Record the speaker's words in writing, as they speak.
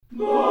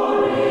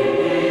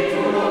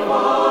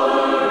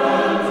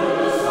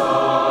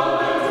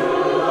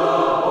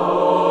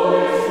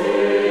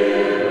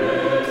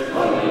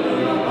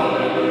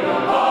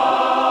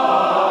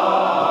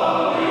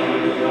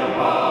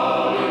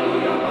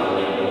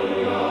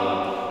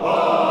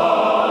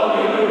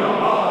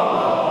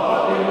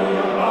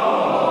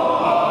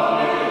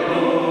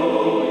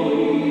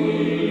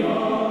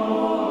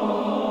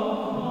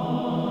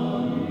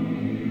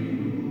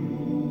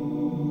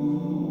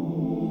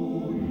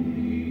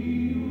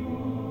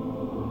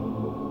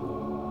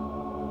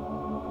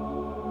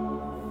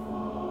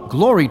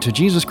Glory to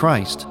Jesus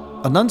Christ.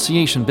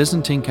 Annunciation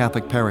Byzantine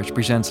Catholic Parish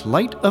presents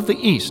Light of the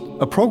East,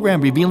 a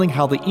program revealing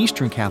how the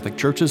Eastern Catholic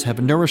churches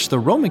have nourished the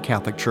Roman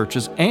Catholic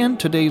churches and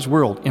today's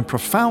world in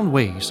profound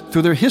ways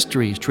through their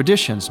histories,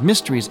 traditions,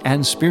 mysteries,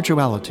 and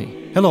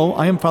spirituality. Hello,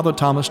 I am Father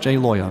Thomas J.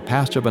 Loya,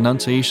 pastor of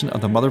Annunciation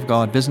of the Mother of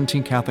God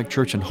Byzantine Catholic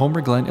Church in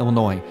Homer Glen,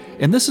 Illinois,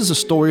 and this is a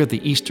story of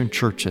the Eastern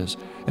churches,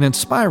 an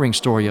inspiring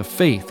story of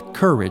faith,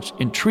 courage,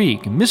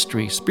 intrigue,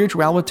 mystery,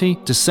 spirituality,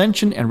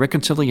 dissension, and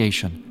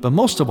reconciliation. But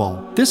most of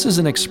all, this is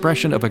an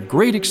expression of a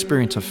great experience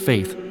of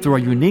faith through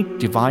a unique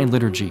divine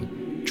liturgy.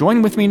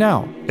 Join with me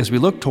now as we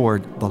look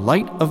toward the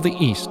Light of the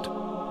East.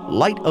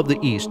 Light of the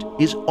East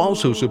is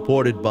also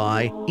supported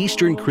by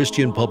Eastern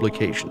Christian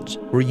Publications,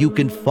 where you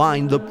can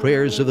find the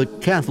prayers of the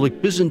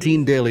Catholic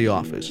Byzantine Daily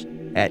Office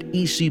at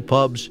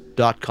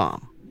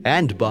ecpubs.com,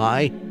 and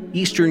by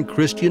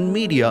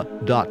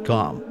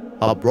easternchristianmedia.com,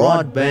 a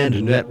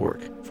broadband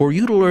network for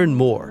you to learn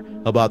more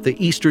about the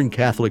Eastern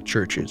Catholic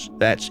Churches.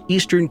 That's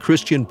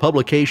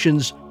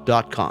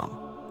easternchristianpublications.com.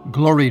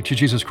 Glory to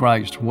Jesus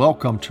Christ.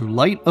 Welcome to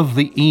Light of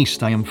the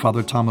East. I am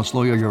Father Thomas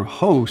Loya, your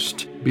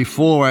host.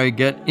 Before I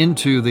get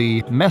into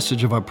the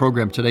message of our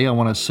program today, I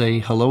want to say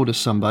hello to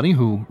somebody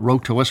who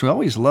wrote to us. We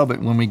always love it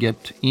when we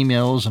get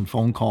emails and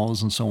phone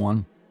calls and so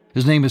on.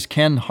 His name is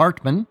Ken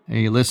Hartman.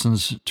 He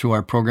listens to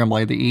our program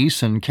Light of the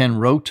East, and Ken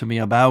wrote to me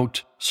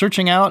about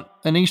searching out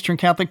an Eastern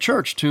Catholic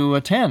church to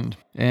attend.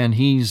 And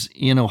he's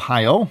in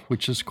Ohio,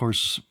 which is, of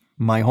course,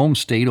 my home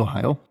state,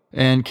 Ohio.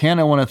 And Ken,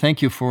 I want to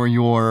thank you for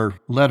your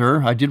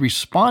letter. I did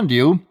respond to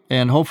you,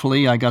 and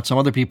hopefully I got some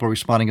other people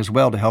responding as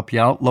well to help you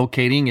out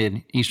locating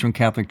an Eastern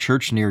Catholic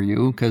church near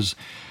you, because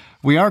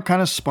we are kind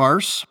of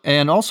sparse.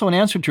 And also an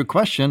answer to your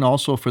question,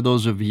 also for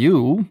those of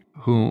you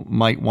who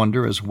might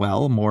wonder as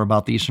well more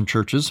about the Eastern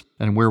churches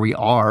and where we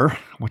are,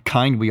 what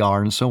kind we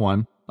are, and so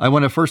on. I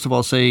want to first of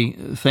all say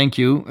thank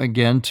you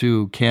again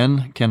to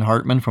Ken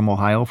Hartman from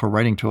Ohio for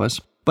writing to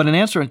us. But an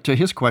answer to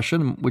his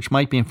question, which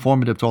might be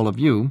informative to all of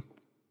you,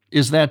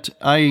 is that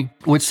I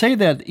would say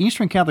that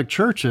Eastern Catholic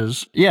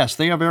churches, yes,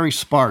 they are very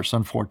sparse,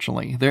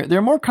 unfortunately.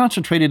 They're more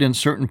concentrated in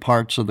certain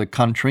parts of the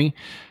country,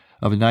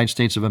 of the United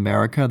States of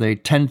America. They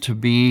tend to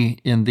be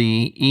in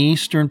the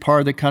eastern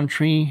part of the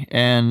country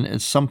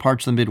and some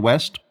parts of the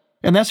Midwest.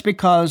 And that's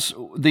because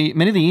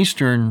many of the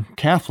Eastern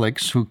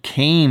Catholics who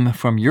came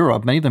from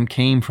Europe, many of them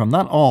came from,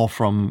 not all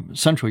from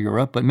Central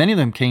Europe, but many of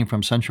them came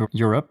from Central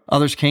Europe.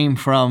 Others came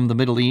from the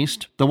Middle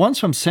East. The ones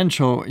from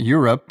Central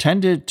Europe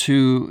tended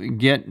to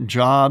get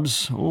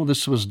jobs,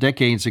 this was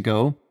decades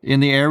ago, in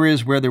the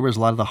areas where there was a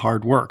lot of the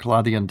hard work, a lot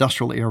of the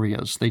industrial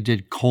areas. They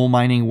did coal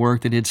mining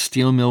work, they did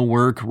steel mill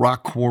work,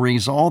 rock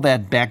quarries, all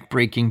that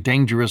back-breaking,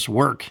 dangerous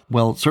work.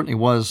 Well, it certainly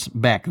was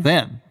back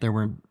then. There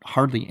were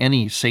hardly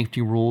any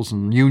safety rules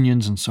and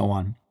unions and so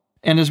on.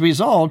 And as a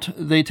result,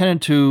 they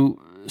tended to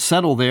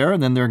settle there,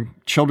 and then their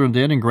children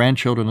did, and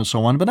grandchildren and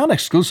so on, but not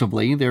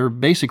exclusively. They're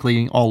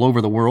basically all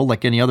over the world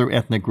like any other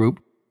ethnic group.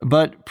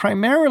 But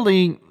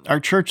primarily, our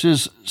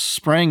churches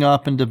sprang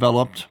up and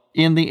developed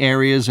in the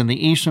areas in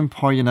the eastern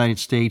part of the United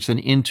States and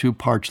into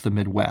parts of the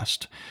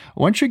Midwest.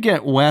 Once you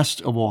get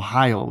west of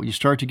Ohio, you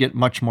start to get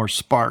much more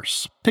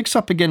sparse. Picks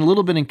up again a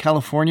little bit in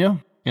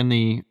California, in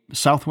the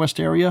southwest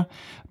area,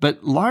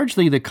 but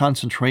largely the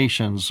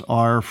concentrations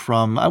are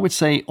from, I would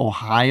say,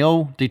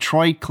 Ohio,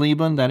 Detroit,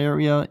 Cleveland, that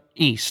area,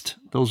 east.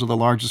 Those are the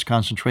largest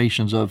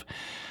concentrations of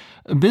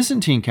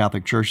Byzantine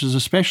Catholic churches,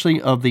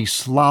 especially of the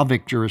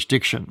Slavic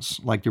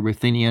jurisdictions, like the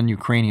Ruthenian,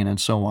 Ukrainian,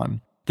 and so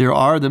on. There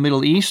are the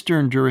Middle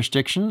Eastern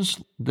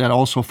jurisdictions that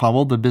also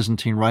follow the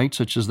Byzantine Rite,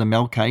 such as the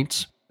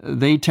Melkites.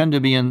 They tend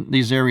to be in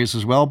these areas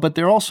as well, but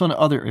they're also in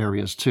other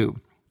areas too,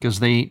 because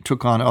they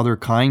took on other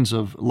kinds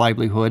of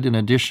livelihood in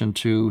addition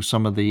to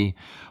some of the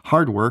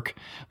hard work.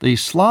 The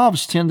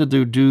Slavs tend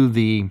to do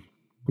the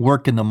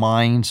work in the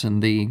mines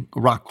and the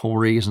rock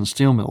quarries and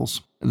steel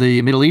mills.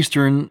 The Middle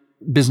Eastern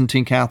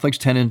Byzantine Catholics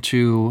tended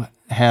to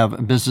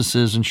have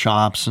businesses and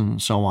shops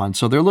and so on.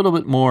 So they're a little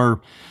bit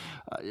more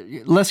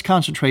less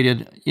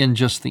concentrated in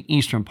just the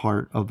eastern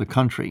part of the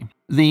country.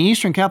 The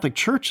Eastern Catholic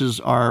churches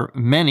are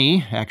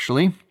many,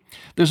 actually.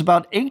 There's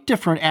about 8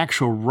 different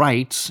actual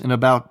rites in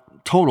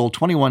about total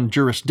 21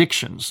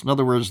 jurisdictions. In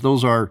other words,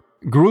 those are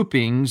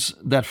groupings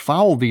that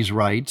follow these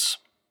rites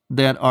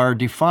that are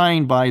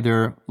defined by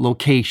their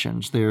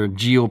locations, their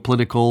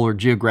geopolitical or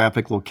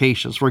geographic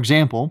locations. For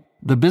example,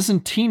 the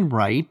Byzantine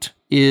Rite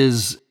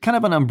is kind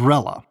of an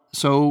umbrella.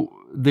 So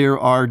there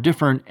are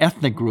different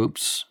ethnic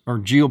groups or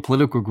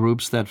geopolitical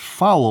groups that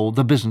follow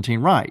the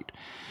Byzantine Rite.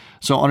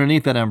 So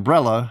underneath that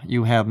umbrella,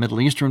 you have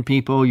Middle Eastern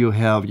people, you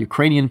have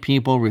Ukrainian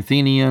people,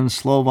 Ruthenian,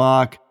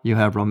 Slovak, you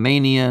have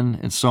Romanian,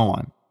 and so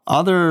on.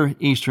 Other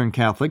Eastern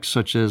Catholics,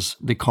 such as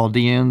the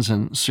Chaldeans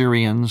and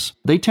Syrians,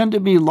 they tend to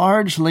be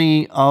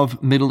largely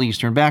of Middle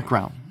Eastern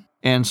background.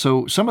 And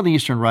so some of the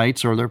Eastern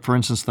rites, or for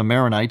instance the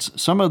Maronites,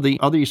 some of the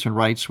other Eastern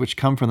rites which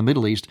come from the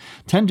Middle East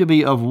tend to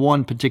be of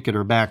one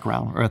particular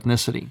background or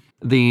ethnicity.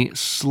 The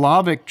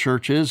Slavic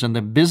churches and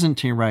the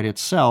Byzantine Rite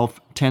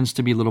itself tends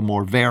to be a little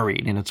more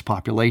varied in its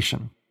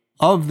population.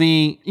 Of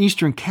the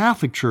Eastern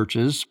Catholic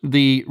churches,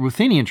 the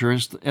Ruthenian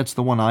Church, that's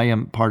the one I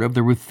am part of,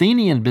 the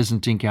Ruthenian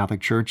Byzantine Catholic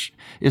Church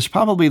is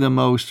probably the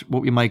most,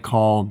 what we might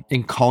call,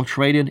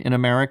 enculturated in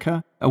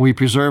America. We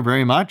preserve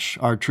very much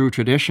our true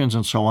traditions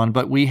and so on,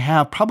 but we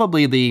have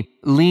probably the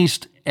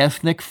least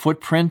ethnic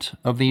footprint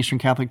of the Eastern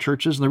Catholic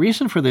churches. And the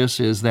reason for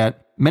this is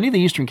that many of the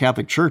Eastern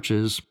Catholic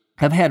churches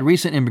have had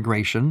recent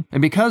immigration,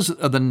 and because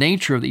of the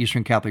nature of the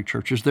Eastern Catholic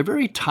churches, they're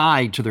very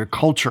tied to their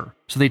culture.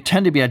 So they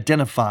tend to be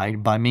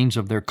identified by means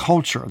of their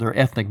culture, their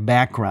ethnic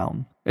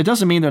background. It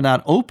doesn't mean they're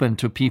not open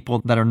to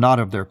people that are not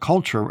of their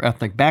culture or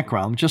ethnic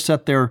background, just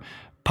that their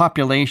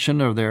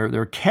population or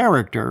their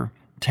character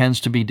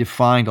tends to be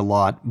defined a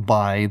lot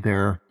by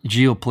their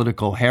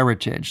geopolitical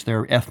heritage,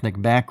 their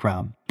ethnic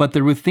background. But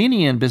the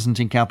Ruthenian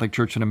Byzantine Catholic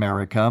Church in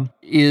America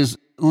is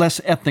less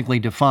ethnically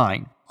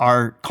defined.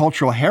 Our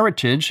cultural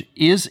heritage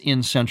is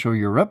in Central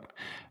Europe,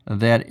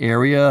 that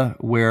area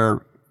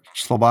where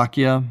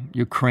Slovakia,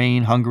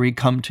 Ukraine, Hungary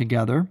come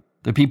together.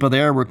 The people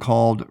there were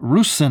called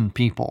Rusin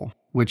people,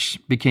 which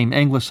became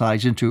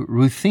anglicized into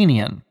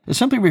Ruthenian. It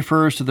simply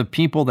refers to the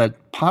people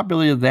that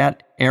populated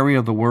that area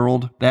of the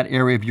world, that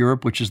area of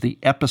Europe, which is the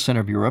epicenter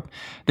of Europe.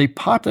 They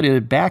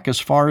populated back as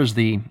far as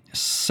the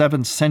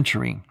 7th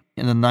century.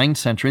 In the 9th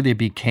century, they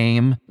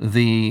became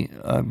the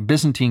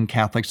Byzantine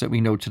Catholics that we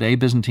know today,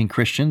 Byzantine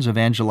Christians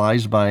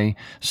evangelized by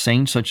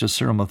saints such as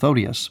Cyril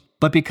Methodius.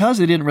 But because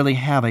they didn't really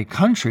have a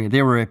country,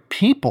 they were a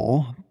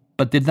people,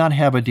 but did not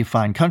have a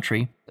defined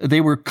country, they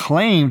were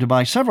claimed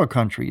by several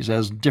countries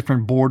as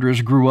different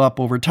borders grew up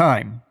over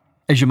time,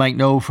 as you might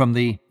know from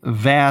the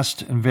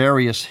vast and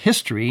various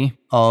history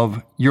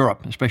of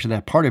Europe, especially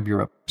that part of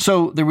Europe.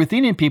 So the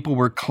Ruthenian people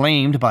were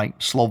claimed by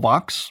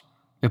Slovaks,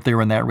 if they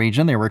were in that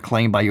region. They were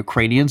claimed by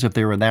Ukrainians if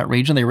they were in that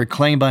region. They were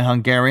claimed by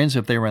Hungarians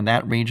if they were in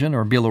that region,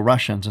 or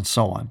Belarusians, and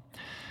so on.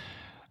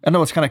 I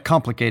know it's kind of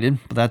complicated,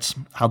 but that's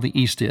how the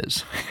East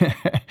is.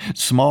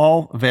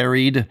 Small,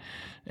 varied,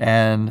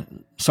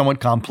 and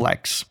somewhat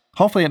complex.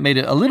 Hopefully it made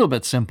it a little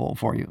bit simple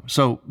for you.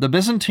 So the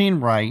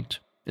Byzantine Rite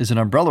is an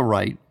umbrella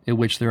rite in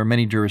which there are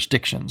many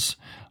jurisdictions.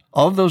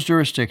 Of those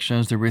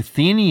jurisdictions, the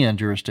Ruthenian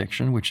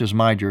jurisdiction, which is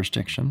my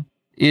jurisdiction,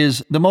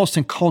 is the most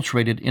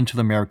enculturated into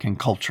the American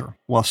culture,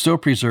 while still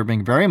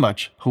preserving very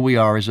much who we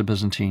are as a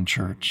Byzantine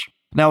church.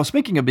 Now,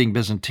 speaking of being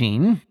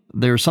Byzantine,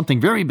 there's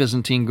something very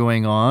Byzantine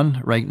going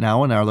on right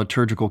now in our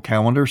liturgical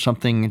calendar,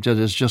 something that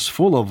is just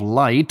full of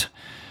light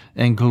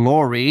and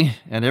glory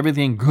and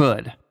everything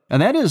good.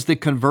 And that is the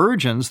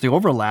convergence, the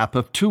overlap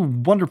of two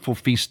wonderful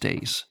feast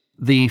days.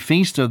 The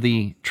Feast of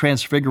the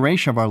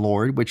Transfiguration of our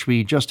Lord, which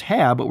we just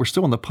had, but we're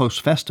still in the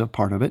post-festive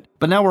part of it.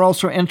 But now we're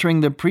also entering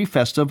the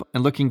pre-festive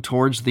and looking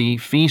towards the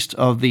Feast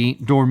of the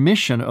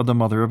Dormition of the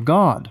Mother of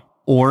God,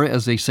 or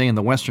as they say in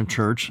the Western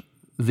Church,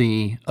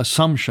 the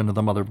Assumption of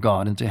the Mother of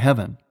God into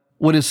heaven.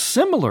 What is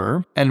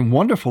similar and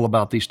wonderful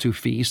about these two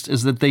feasts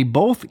is that they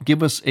both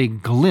give us a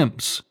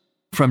glimpse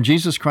from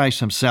Jesus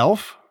Christ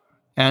himself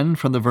and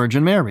from the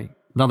Virgin Mary.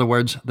 In other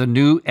words, the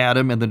new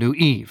Adam and the new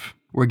Eve.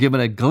 We're given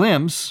a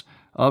glimpse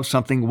of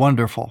something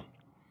wonderful,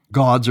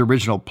 God's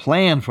original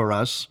plan for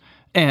us,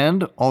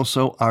 and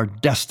also our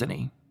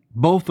destiny,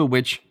 both of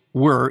which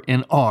were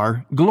and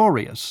are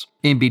glorious.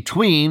 In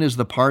between is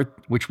the part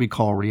which we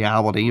call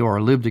reality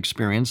or lived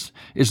experience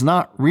is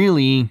not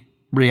really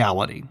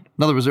reality.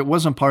 In other words, it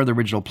wasn't part of the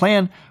original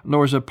plan,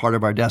 nor is it part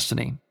of our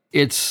destiny.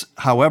 It's,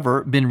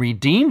 however, been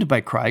redeemed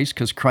by Christ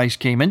because Christ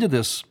came into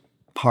this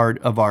part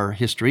of our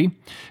history.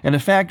 And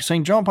in fact,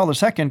 St. John Paul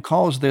II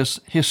calls this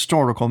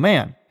historical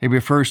man. It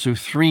refers to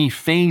three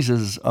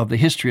phases of the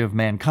history of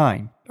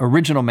mankind.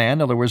 Original man,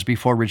 in other words,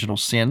 before original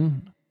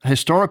sin.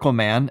 Historical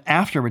man,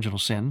 after original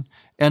sin.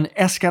 And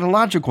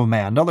eschatological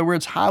man, in other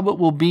words, how it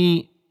will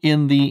be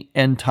in the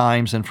end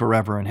times and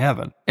forever in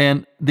heaven.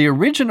 And the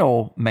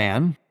original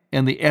man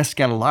and the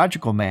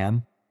eschatological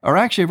man are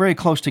actually very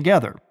close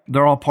together.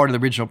 They're all part of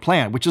the original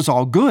plan, which is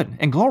all good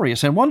and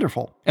glorious and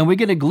wonderful. And we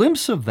get a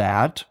glimpse of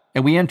that,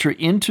 and we enter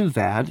into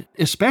that,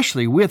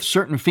 especially with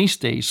certain feast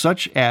days,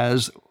 such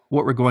as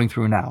what we're going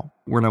through now.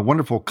 We're in a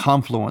wonderful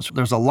confluence.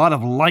 There's a lot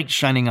of light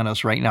shining on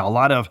us right now. A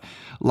lot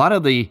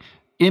of the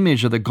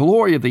image of the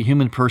glory of the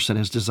human person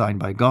is designed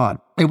by God.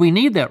 And we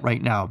need that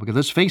right now, because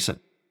let's face it,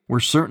 we're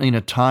certainly in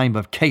a time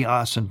of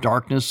chaos and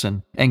darkness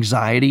and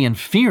anxiety and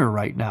fear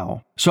right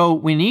now. So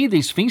we need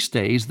these feast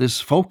days, this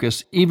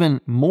focus,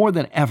 even more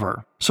than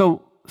ever.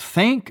 So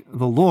thank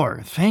the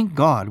Lord, thank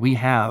God we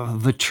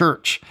have the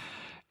church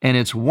And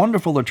it's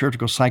wonderful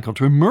liturgical cycle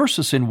to immerse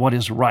us in what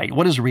is right,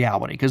 what is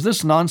reality. Because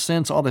this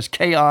nonsense, all this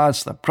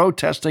chaos, the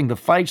protesting, the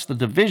fights, the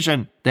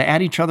division, the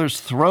at each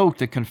other's throat,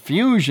 the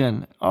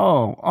confusion,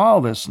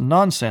 all this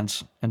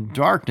nonsense and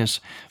darkness,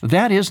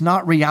 that is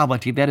not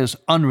reality, that is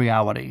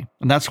unreality.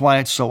 And that's why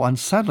it's so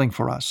unsettling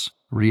for us.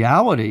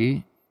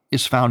 Reality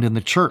is found in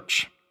the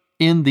church,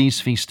 in these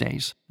feast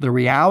days. The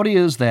reality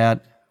is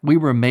that we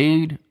were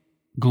made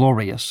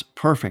glorious,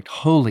 perfect,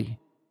 holy.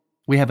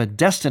 We have a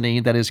destiny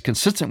that is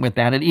consistent with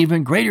that and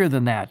even greater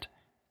than that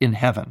in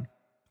heaven.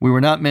 We were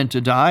not meant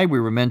to die.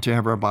 We were meant to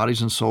have our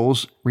bodies and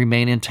souls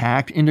remain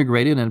intact,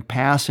 integrated, and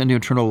pass into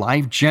eternal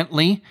life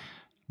gently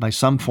by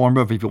some form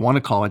of, if you want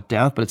to call it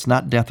death, but it's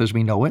not death as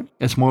we know it.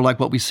 It's more like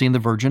what we see in the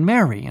Virgin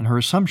Mary in her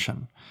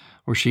Assumption,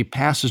 where she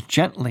passes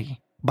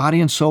gently,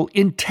 body and soul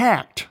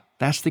intact.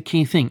 That's the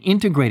key thing,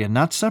 integrated,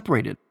 not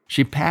separated.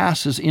 She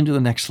passes into the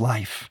next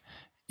life,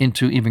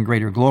 into even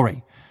greater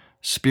glory.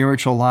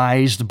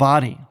 Spiritualized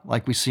body,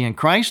 like we see in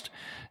Christ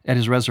at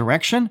his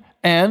resurrection,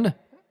 and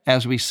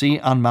as we see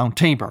on Mount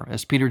Tabor,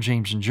 as Peter,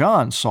 James, and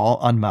John saw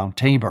on Mount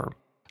Tabor.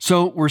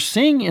 So we're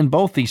seeing in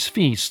both these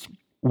feasts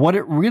what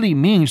it really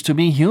means to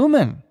be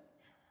human.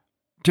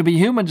 To be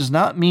human does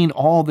not mean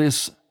all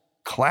this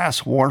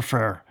class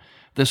warfare,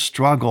 the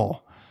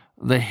struggle,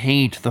 the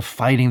hate, the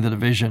fighting, the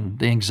division,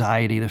 the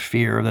anxiety, the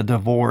fear, the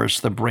divorce,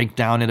 the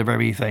breakdown of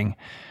everything.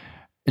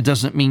 It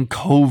doesn't mean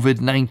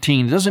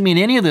COVID-19. It doesn't mean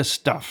any of this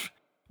stuff.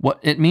 What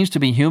it means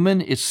to be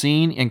human is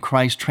seen in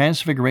Christ's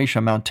transfiguration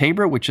on Mount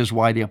Tabor, which is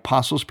why the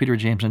apostles, Peter,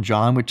 James, and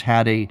John, which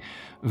had a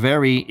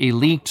very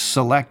elite,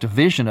 select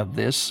vision of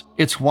this,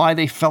 it's why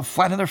they fell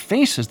flat on their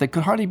faces. They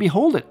could hardly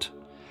behold it.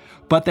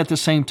 But at the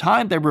same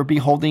time, they were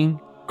beholding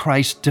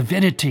Christ's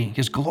divinity,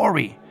 his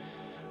glory.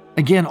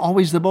 Again,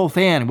 always the both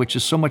and, which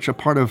is so much a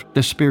part of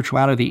the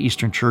spirituality of the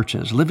Eastern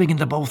churches, living in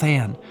the both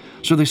and.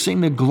 So they're seeing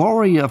the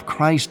glory of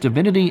Christ's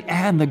divinity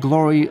and the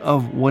glory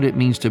of what it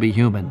means to be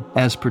human,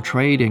 as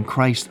portrayed in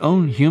Christ's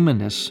own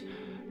humanness,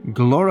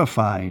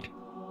 glorified,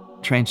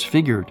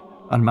 transfigured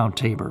on Mount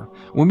Tabor.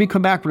 When we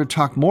come back, we're going to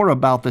talk more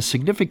about the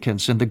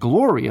significance and the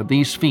glory of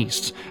these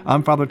feasts.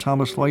 I'm Father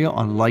Thomas Loya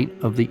on Light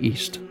of the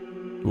East.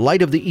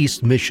 Light of the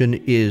East mission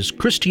is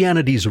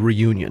Christianity's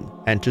reunion,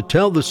 and to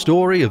tell the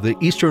story of the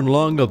Eastern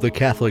lung of the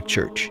Catholic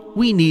Church,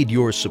 we need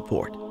your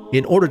support.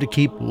 In order to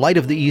keep Light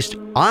of the East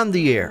on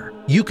the air,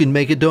 you can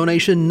make a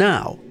donation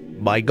now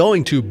by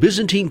going to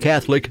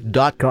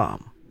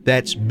ByzantineCatholic.com.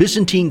 That's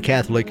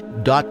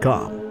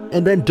ByzantineCatholic.com,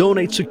 and then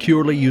donate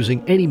securely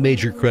using any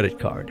major credit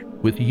card.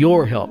 With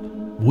your help,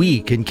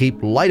 we can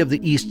keep Light of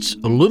the East's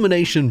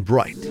illumination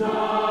bright.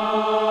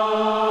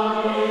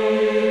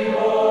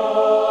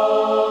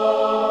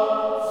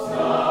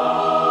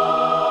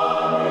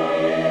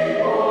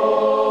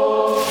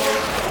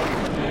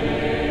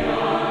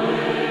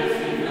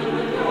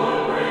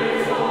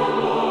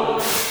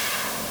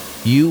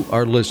 You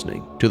are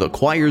listening to the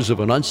Choirs of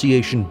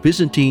Annunciation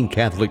Byzantine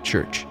Catholic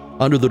Church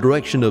under the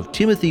direction of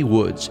Timothy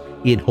Woods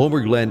in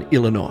Homer Glen,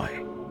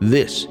 Illinois.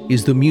 This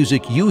is the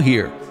music you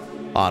hear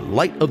on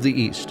Light of the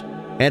East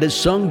and is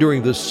sung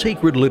during the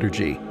sacred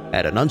liturgy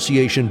at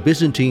Annunciation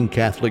Byzantine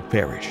Catholic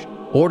Parish.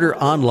 Order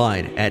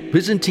online at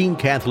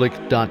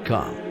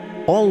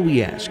ByzantineCatholic.com. All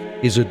we ask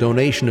is a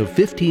donation of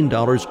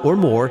 $15 or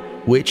more,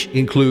 which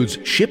includes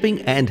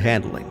shipping and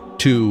handling,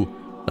 to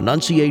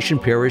Annunciation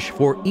Parish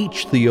for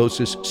each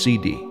Theosis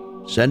CD.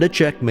 Send a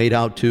check made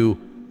out to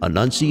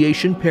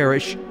Annunciation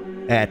Parish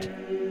at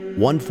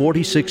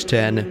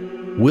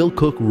 14610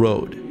 Wilcook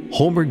Road,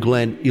 Homer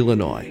Glen,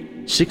 Illinois,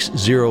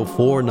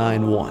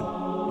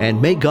 60491.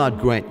 And may God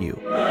grant you.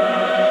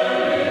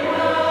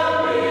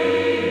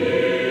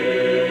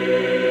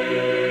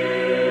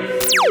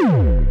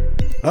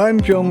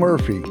 I'm Joe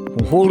Murphy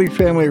from Holy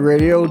Family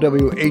Radio,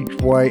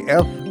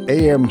 WHYF,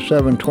 AM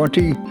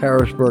 720,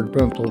 Harrisburg,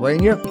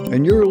 Pennsylvania,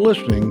 and you're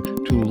listening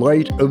to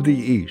Light of the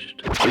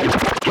East.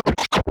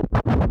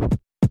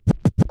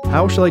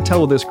 How shall I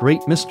tell of this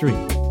great mystery?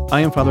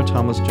 I am Father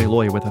Thomas J.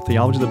 Loya with a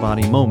Theology of the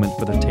Body moment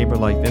for the Tabor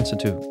Life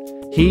Institute.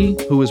 He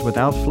who is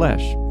without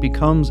flesh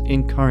becomes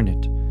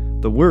incarnate.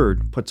 The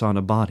Word puts on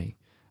a body.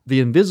 The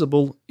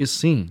invisible is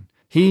seen.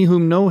 He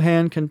whom no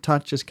hand can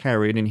touch is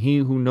carried, and he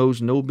who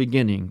knows no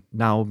beginning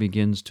now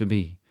begins to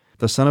be.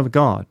 The Son of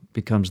God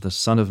becomes the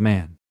Son of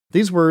Man.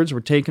 These words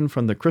were taken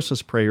from the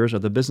Christmas prayers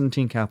of the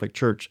Byzantine Catholic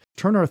Church.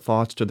 Turn our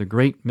thoughts to the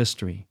great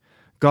mystery.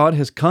 God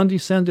has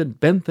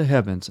condescended, bent the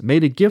heavens,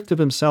 made a gift of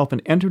himself,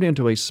 and entered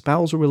into a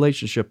spousal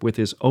relationship with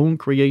his own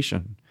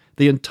creation.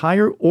 The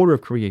entire order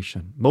of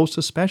creation, most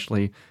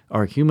especially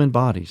our human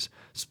bodies,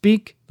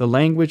 speak the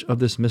language of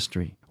this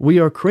mystery. We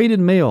are created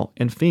male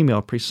and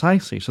female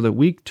precisely so that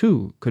we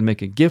too could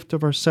make a gift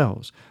of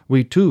ourselves.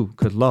 We too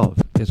could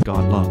love as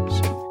God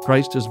loves.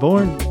 Christ is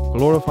born,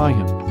 glorify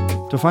him.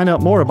 To find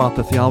out more about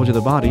the theology of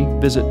the body,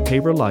 visit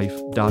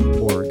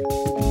taborlife.org.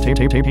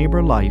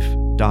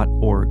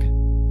 taborlife.org.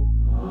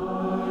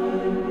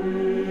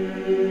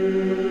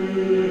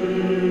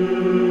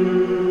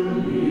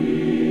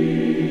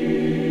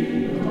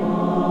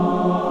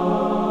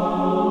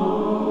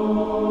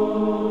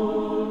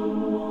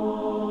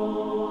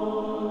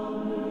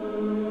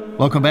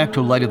 Welcome back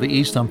to Light of the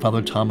East. I'm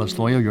Father Thomas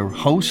Loya, your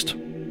host.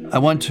 I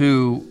want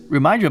to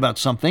remind you about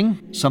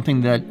something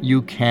that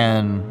you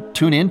can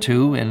tune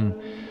into and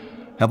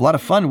have a lot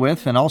of fun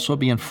with and also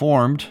be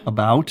informed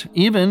about,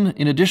 even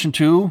in addition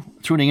to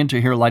tuning in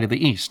to hear Light of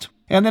the East.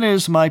 And that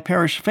is my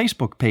parish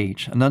Facebook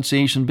page,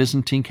 Annunciation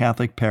Byzantine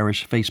Catholic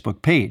Parish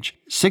Facebook page.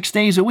 6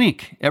 days a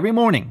week, every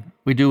morning,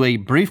 we do a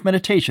brief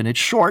meditation. It's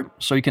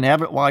short, so you can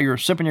have it while you're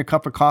sipping your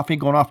cup of coffee,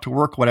 going off to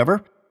work,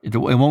 whatever. It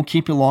won't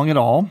keep you long at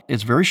all.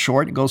 It's very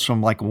short. It goes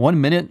from like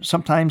 1 minute,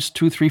 sometimes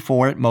 2, 3,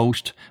 4 at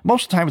most.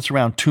 Most of the time it's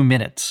around 2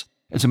 minutes.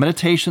 It's a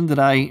meditation that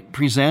I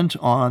present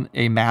on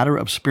a matter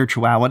of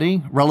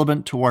spirituality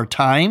relevant to our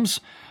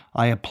times.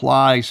 I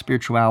apply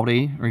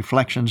spirituality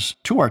reflections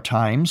to our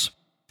times,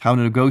 how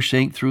to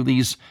negotiate through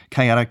these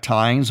chaotic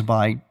times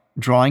by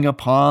drawing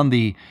upon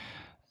the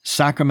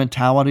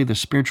sacramentality, the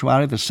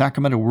spirituality, the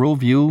sacramental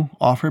worldview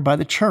offered by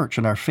the church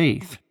and our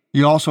faith.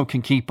 You also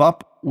can keep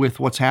up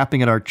with what's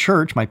happening at our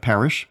church, my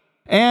parish.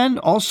 And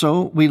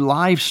also, we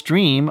live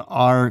stream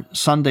our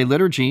Sunday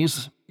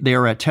liturgies. They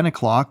are at 10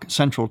 o'clock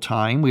Central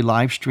Time. We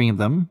live stream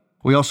them.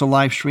 We also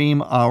live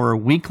stream our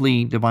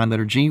weekly Divine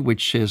Liturgy,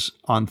 which is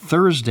on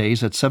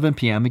Thursdays at 7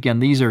 p.m. Again,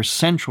 these are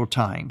Central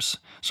Times.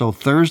 So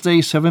Thursday,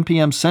 7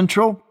 p.m.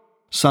 Central,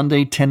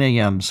 Sunday, 10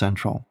 a.m.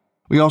 Central.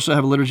 We also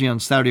have a liturgy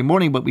on Saturday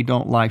morning, but we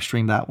don't live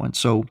stream that one.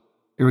 So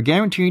you're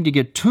guaranteed to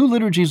get 2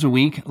 liturgies a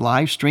week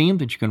live streamed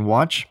that you can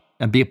watch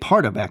and be a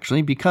part of,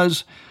 actually,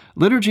 because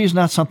liturgy is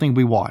not something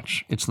we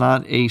watch. It's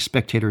not a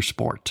spectator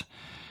sport.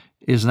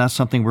 It is not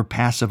something we're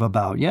passive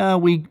about. Yeah,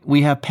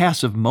 we have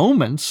passive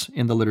moments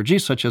in the liturgy,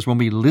 such as when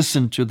we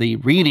listen to the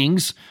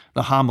readings,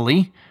 the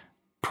homily,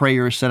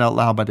 prayers said out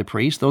loud by the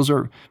priest. Those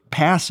are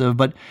passive,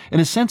 but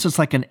in a sense, it's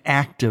like an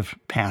active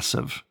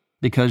passive,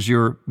 because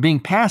you're being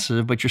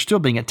passive, but you're still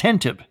being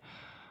attentive.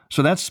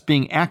 So that's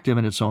being active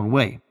in its own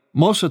way.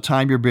 Most of the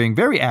time, you're being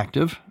very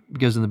active,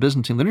 because in the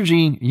Byzantine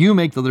liturgy, you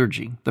make the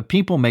liturgy. The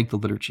people make the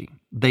liturgy.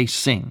 They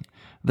sing.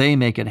 They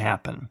make it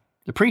happen.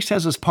 The priest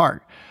has his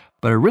part,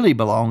 but it really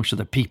belongs to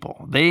the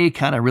people. They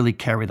kind of really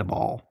carry the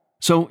ball.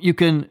 So you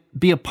can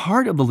be a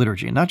part of the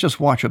liturgy, not just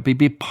watch it, but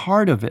be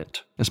part of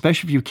it.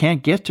 Especially if you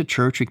can't get to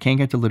church, you can't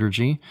get to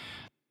liturgy.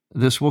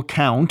 This will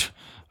count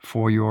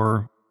for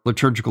your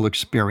liturgical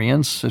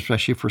experience,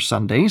 especially for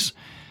Sundays,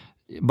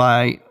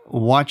 by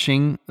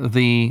watching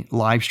the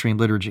live stream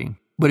liturgy.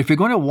 But if you're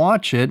going to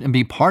watch it and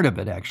be part of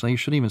it, actually, you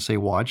shouldn't even say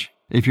watch.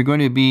 If you're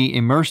going to be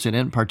immersed in it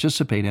and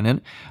participate in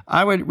it,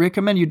 I would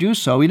recommend you do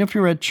so, even if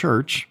you're at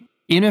church,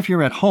 even if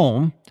you're at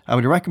home. I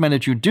would recommend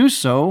that you do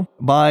so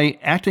by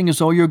acting as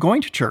though you're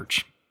going to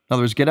church. In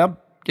other words, get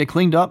up, get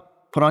cleaned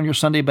up, put on your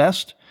Sunday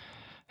best,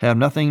 have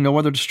nothing, no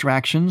other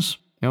distractions.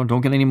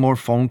 Don't get any more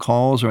phone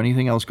calls or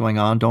anything else going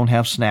on. Don't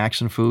have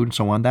snacks and food and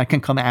so on. That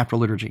can come after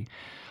liturgy.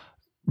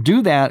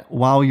 Do that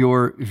while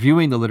you're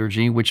viewing the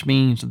liturgy, which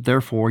means,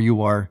 therefore,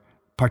 you are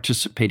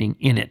participating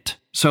in it.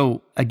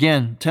 So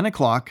again, 10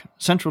 o'clock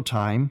Central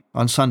Time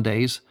on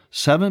Sundays,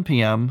 7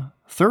 p.m.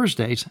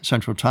 Thursdays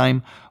Central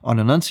Time on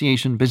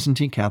Annunciation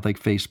Byzantine Catholic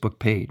Facebook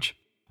page.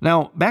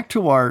 Now, back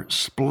to our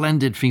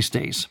splendid feast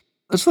days.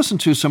 Let's listen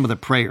to some of the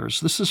prayers.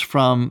 This is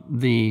from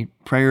the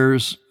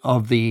prayers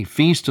of the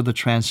Feast of the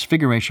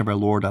Transfiguration of our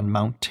Lord on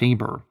Mount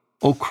Tabor.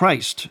 O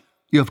Christ,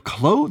 you have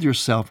clothed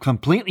yourself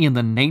completely in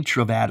the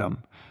nature of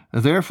Adam,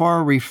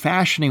 therefore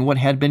refashioning what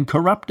had been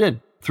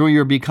corrupted. Through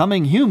your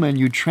becoming human,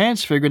 you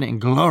transfigured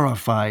and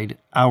glorified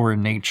our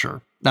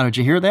nature. Now, did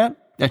you hear that?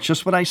 That's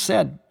just what I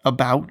said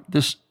about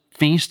this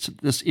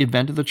feast, this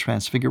event of the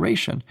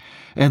Transfiguration.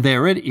 And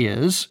there it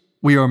is.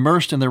 We are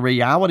immersed in the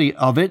reality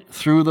of it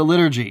through the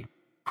liturgy.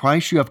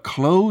 Christ, you have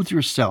clothed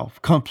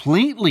yourself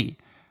completely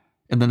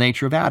in the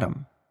nature of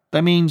Adam.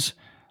 That means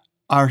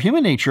our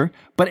human nature,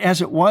 but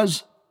as it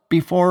was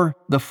before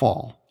the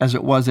fall, as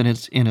it was in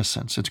its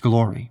innocence, its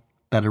glory.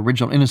 That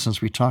original innocence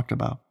we talked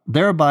about,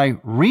 thereby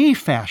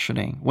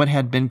refashioning what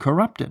had been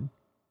corrupted.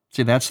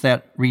 See, that's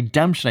that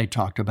redemption I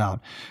talked about.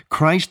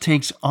 Christ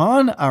takes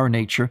on our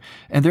nature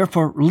and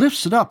therefore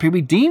lifts it up. He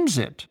redeems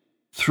it.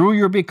 Through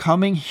your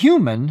becoming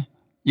human,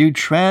 you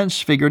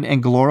transfigured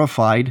and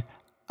glorified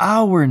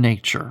our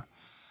nature.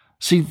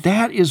 See,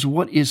 that is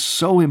what is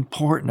so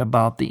important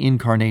about the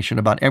incarnation,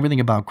 about everything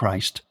about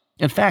Christ.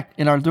 In fact,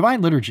 in our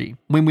Divine Liturgy,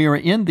 when we are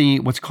in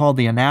what's called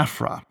the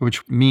anaphora,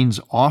 which means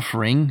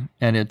offering,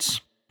 and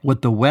it's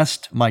what the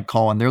West might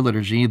call in their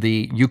liturgy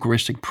the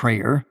Eucharistic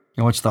prayer.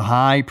 It's the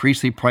high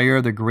priestly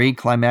prayer, the great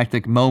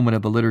climactic moment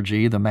of the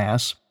liturgy, the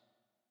Mass.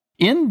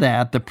 In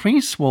that, the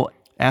priest will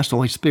ask the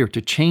Holy Spirit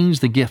to change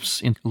the gifts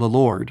in the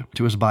Lord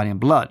to his body and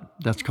blood.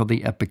 That's called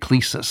the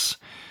epiclesis,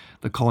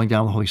 the calling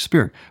down of the Holy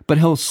Spirit. But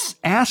he'll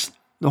ask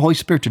the Holy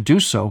Spirit to do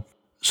so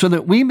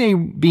that we may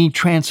be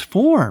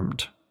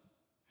transformed.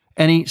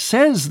 And he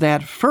says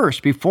that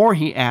first before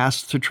he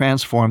asks to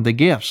transform the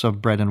gifts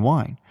of bread and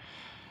wine.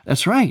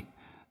 That's right.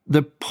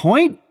 The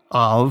point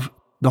of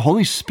the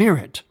Holy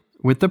Spirit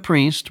with the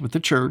priest, with the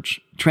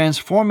church,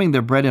 transforming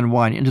the bread and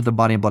wine into the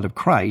body and blood of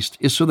Christ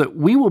is so that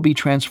we will be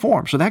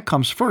transformed. So that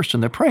comes first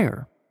in the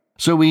prayer.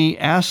 So we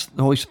ask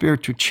the Holy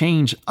Spirit to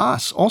change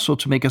us, also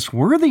to make us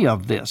worthy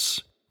of this,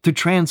 to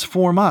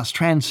transform us,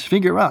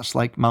 transfigure us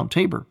like Mount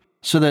Tabor,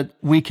 so that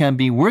we can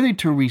be worthy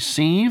to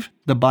receive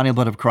the body and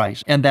blood of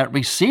Christ, and that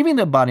receiving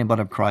the body and blood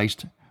of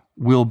Christ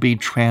will be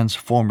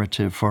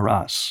transformative for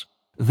us.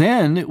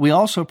 Then we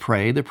also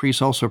pray, the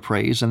priest also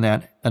prays in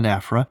that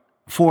anaphora,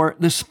 for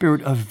the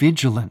spirit of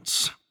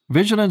vigilance.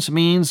 Vigilance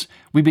means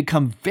we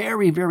become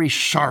very, very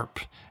sharp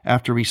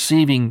after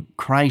receiving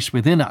Christ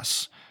within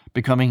us,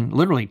 becoming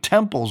literally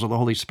temples of the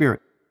Holy Spirit.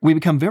 We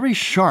become very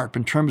sharp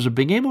in terms of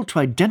being able to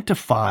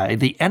identify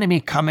the enemy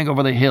coming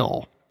over the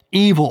hill,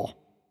 evil,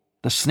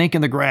 the snake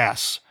in the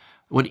grass,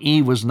 what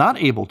Eve was not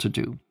able to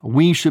do.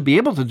 We should be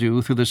able to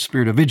do through the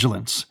spirit of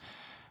vigilance.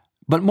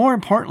 But more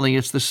importantly,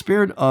 it's the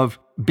spirit of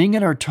being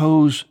at our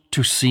toes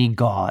to see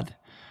God,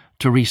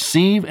 to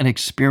receive and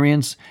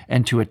experience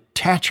and to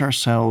attach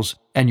ourselves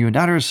and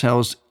unite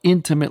ourselves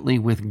intimately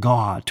with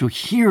God, to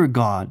hear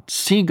God,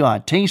 see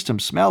God, taste Him,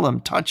 smell Him,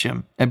 touch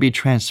Him, and be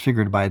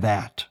transfigured by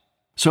that.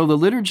 So the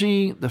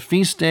liturgy, the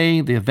feast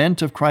day, the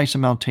event of Christ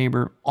in Mount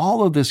Tabor,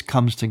 all of this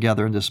comes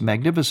together in this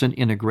magnificent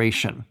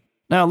integration.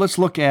 Now let's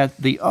look at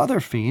the other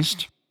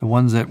feast, the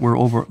one that we're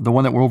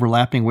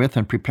overlapping with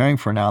and preparing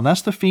for now. And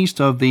that's the feast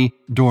of the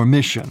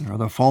Dormition, or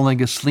the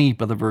falling asleep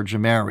of the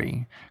Virgin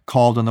Mary,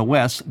 called in the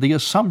West the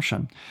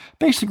Assumption.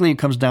 Basically, it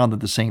comes down to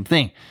the same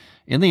thing.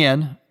 In the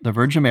end, the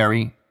Virgin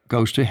Mary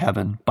goes to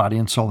heaven, body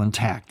and soul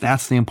intact.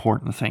 That's the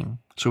important thing.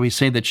 So we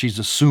say that she's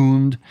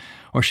assumed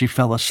or she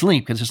fell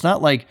asleep, because it's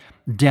not like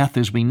death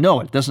as we know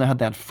it. It doesn't have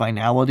that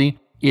finality.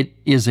 It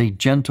is a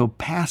gentle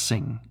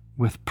passing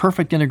with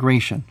perfect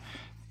integration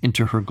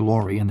into her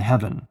glory in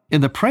heaven.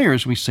 In the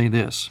prayers, we say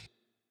this.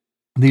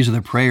 These are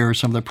the prayers,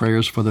 some of the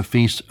prayers for the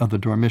feast of the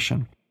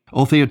Dormition.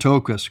 O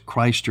Theotokos,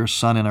 Christ your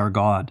Son and our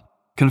God,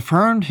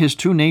 confirmed His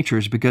two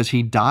natures because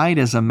He died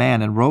as a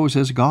man and rose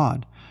as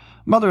God.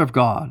 Mother of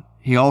God,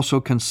 He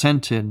also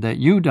consented that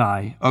you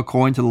die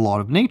according to the law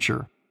of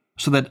nature,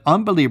 so that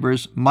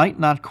unbelievers might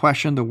not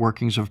question the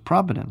workings of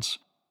providence.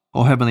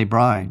 O heavenly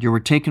bride, you were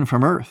taken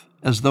from earth,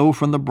 as though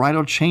from the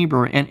bridal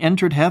chamber, and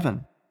entered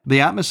heaven.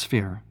 The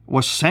atmosphere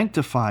was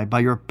sanctified by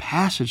your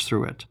passage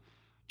through it,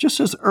 just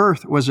as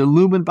earth was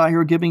illumined by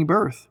your giving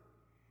birth.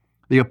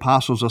 The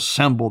apostles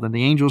assembled, and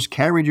the angels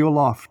carried you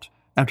aloft.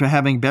 After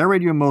having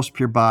buried your most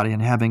pure body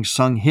and having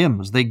sung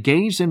hymns, they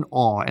gazed in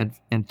awe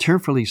and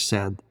tearfully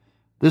said,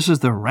 This is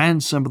the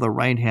ransom of the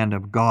right hand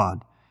of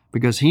God,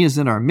 because He is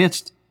in our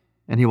midst,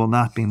 and He will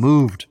not be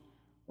moved.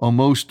 O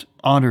most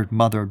honored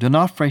Mother, do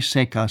not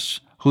forsake us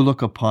who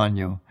look upon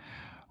you.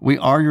 We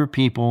are your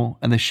people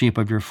and the sheep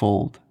of your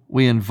fold.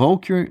 We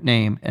invoke your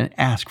name and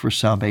ask for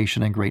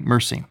salvation and great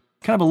mercy.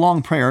 Kind of a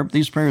long prayer.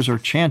 These prayers are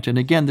chanted.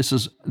 Again, this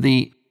is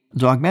the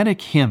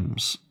dogmatic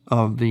hymns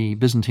of the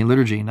Byzantine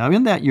liturgy. Now,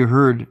 in that you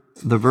heard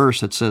the verse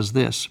that says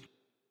this,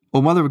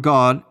 O Mother of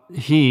God,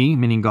 He,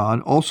 meaning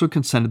God, also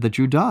consented that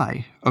you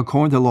die,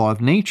 according to the law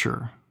of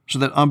nature, so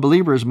that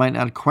unbelievers might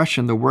not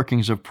question the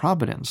workings of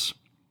providence.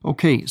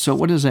 Okay, so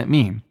what does that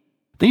mean?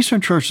 The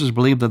Eastern churches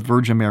believe that the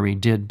Virgin Mary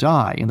did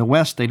die. In the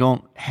West, they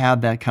don't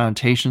have that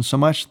connotation so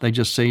much. They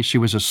just say she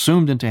was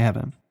assumed into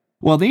heaven.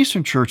 Well, the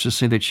Eastern churches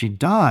say that she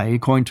died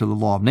according to the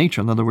law of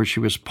nature. In other words, she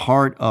was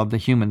part of the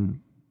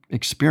human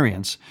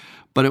experience.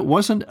 But it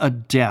wasn't a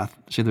death.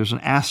 See, there's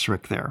an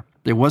asterisk there.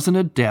 There wasn't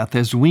a death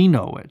as we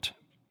know it,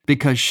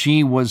 because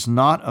she was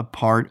not a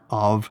part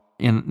of,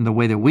 in the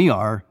way that we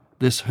are,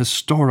 this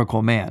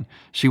historical man.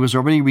 She was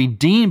already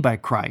redeemed by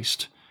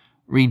Christ,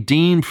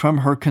 redeemed from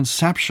her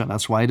conception.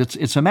 That's why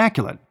it's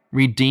immaculate.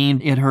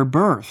 Redeemed in her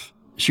birth.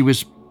 She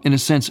was, in a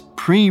sense,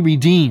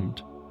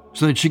 pre-redeemed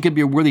so that she could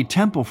be a worthy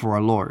temple for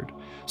our Lord.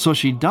 So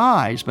she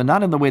dies, but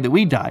not in the way that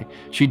we die.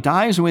 She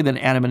dies in the way that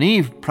Adam and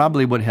Eve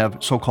probably would have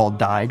so-called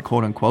died,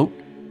 quote unquote,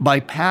 by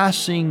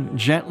passing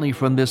gently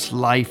from this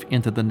life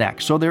into the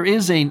next. So there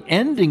is an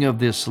ending of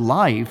this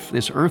life,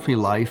 this earthly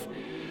life,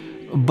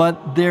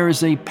 but there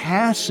is a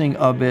passing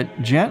of it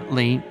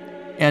gently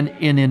and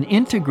in an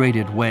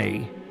integrated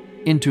way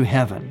into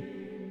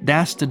heaven.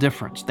 That's the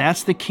difference.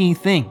 That's the key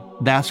thing.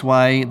 That's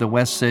why the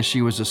West says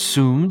she was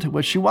assumed.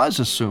 Well, she was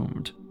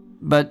assumed,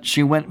 but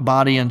she went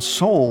body and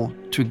soul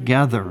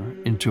together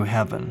into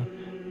heaven.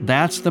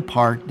 That's the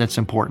part that's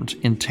important.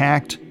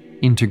 Intact,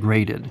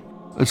 integrated.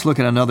 Let's look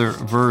at another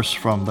verse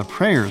from the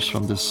prayers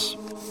from this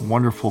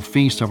wonderful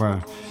feast of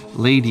Our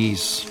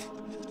Lady's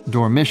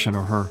Dormition,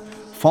 or her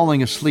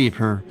falling asleep,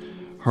 her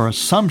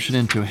assumption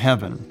into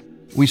heaven.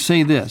 We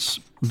say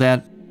this,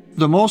 that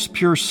the most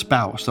pure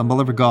spouse, the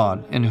Mother of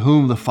God, in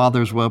whom the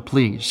Father is well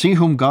pleased, see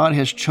whom God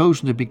has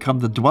chosen to become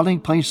the dwelling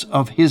place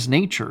of His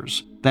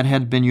natures that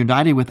had been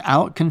united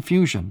without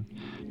confusion,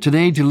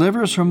 today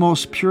delivers her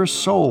most pure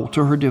soul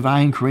to her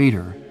divine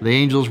Creator. The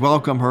angels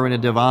welcome her in a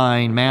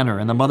divine manner,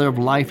 and the Mother of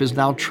Life is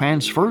now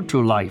transferred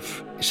to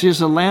life. She is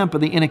the lamp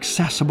of the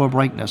inaccessible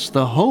brightness,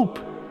 the hope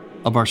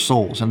of our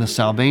souls, and the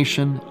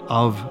salvation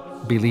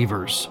of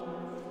believers.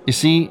 You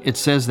see, it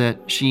says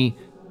that she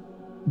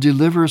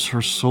delivers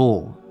her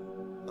soul,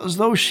 as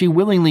though she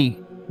willingly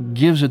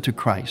gives it to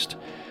Christ.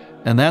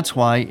 And that's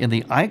why in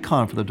the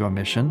icon for the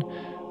Dormition,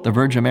 the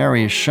Virgin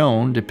Mary is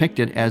shown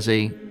depicted as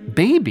a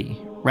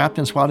baby wrapped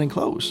in swaddling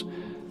clothes,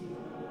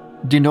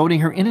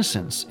 denoting her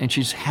innocence. And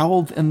she's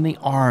held in the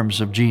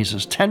arms of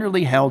Jesus,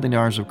 tenderly held in the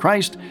arms of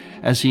Christ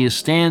as he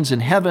stands in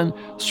heaven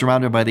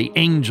surrounded by the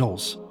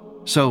angels.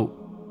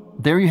 So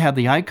there you have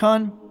the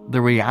icon,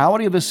 the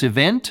reality of this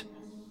event,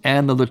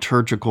 and the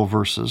liturgical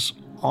verses,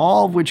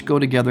 all of which go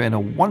together in a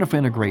wonderful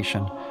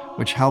integration,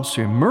 which helps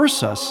to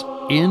immerse us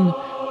in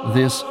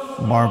this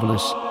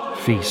marvelous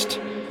feast.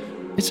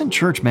 Isn't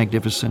church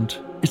magnificent?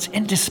 It's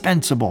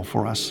indispensable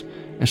for us,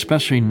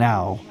 especially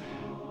now,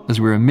 as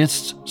we're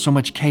amidst so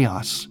much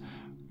chaos.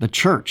 The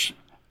church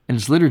and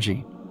its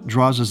liturgy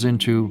draws us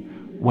into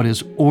what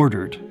is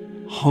ordered,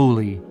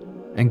 holy,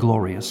 and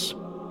glorious.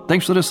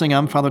 Thanks for listening.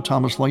 I'm Father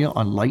Thomas Loya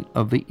on Light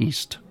of the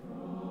East.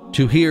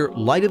 To hear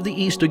Light of the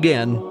East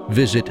again,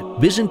 visit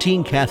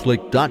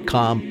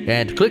ByzantineCatholic.com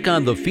and click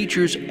on the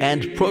Features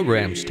and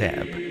Programs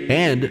tab,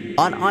 and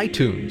on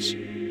iTunes.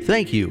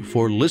 Thank you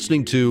for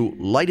listening to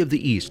Light of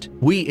the East.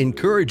 We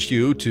encourage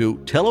you to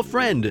tell a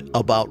friend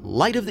about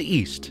Light of the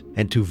East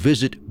and to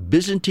visit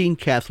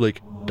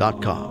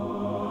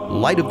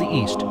ByzantineCatholic.com. Light of the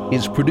East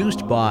is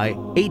produced by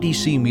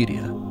ADC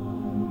Media.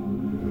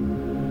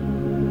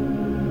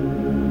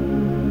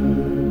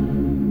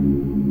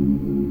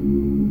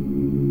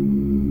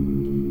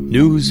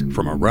 News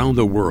from around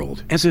the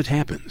world as it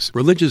happens,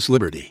 religious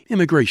liberty,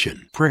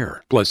 immigration,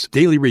 prayer, plus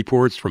daily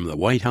reports from the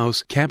White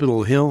House,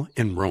 Capitol Hill,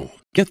 and Rome.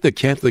 Get the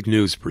Catholic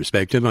News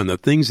perspective on the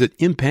things that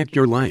impact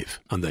your life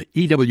on the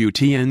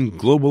EWTN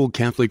Global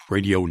Catholic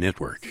Radio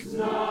Network.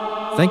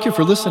 Thank you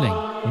for listening.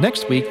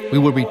 Next week, we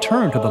will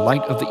return to the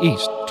Light of the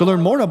East. To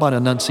learn more about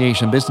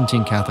Annunciation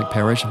Byzantine Catholic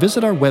Parish,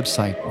 visit our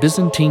website,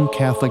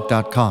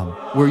 ByzantineCatholic.com,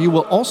 where you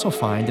will also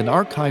find an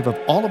archive of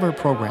all of our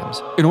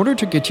programs. In order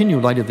to continue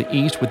Light of the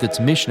East with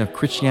its mission of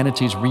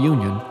Christianity's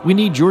reunion, we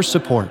need your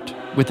support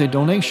with a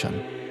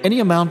donation. Any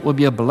amount will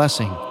be a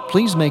blessing.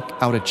 Please make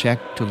out a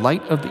check to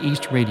Light of the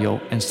East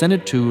Radio and send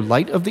it to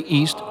Light of the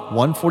East,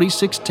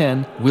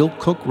 14610 Will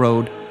Cook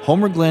Road,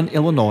 Homer Glen,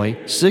 Illinois,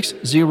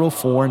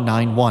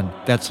 60491.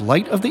 That's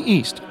Light of the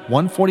East,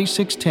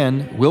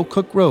 14610 Will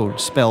Cook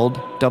Road, spelled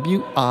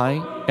WILL-COOK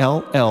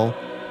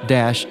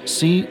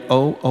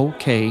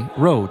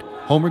Road,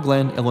 Homer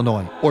Glen,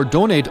 Illinois. Or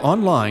donate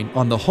online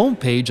on the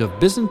homepage of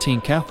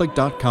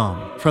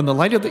ByzantineCatholic.com. From the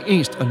Light of the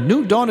East, a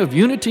new dawn of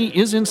unity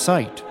is in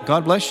sight.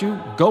 God bless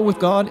you, go with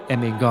God,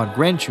 and may God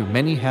grant you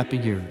many happy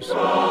years.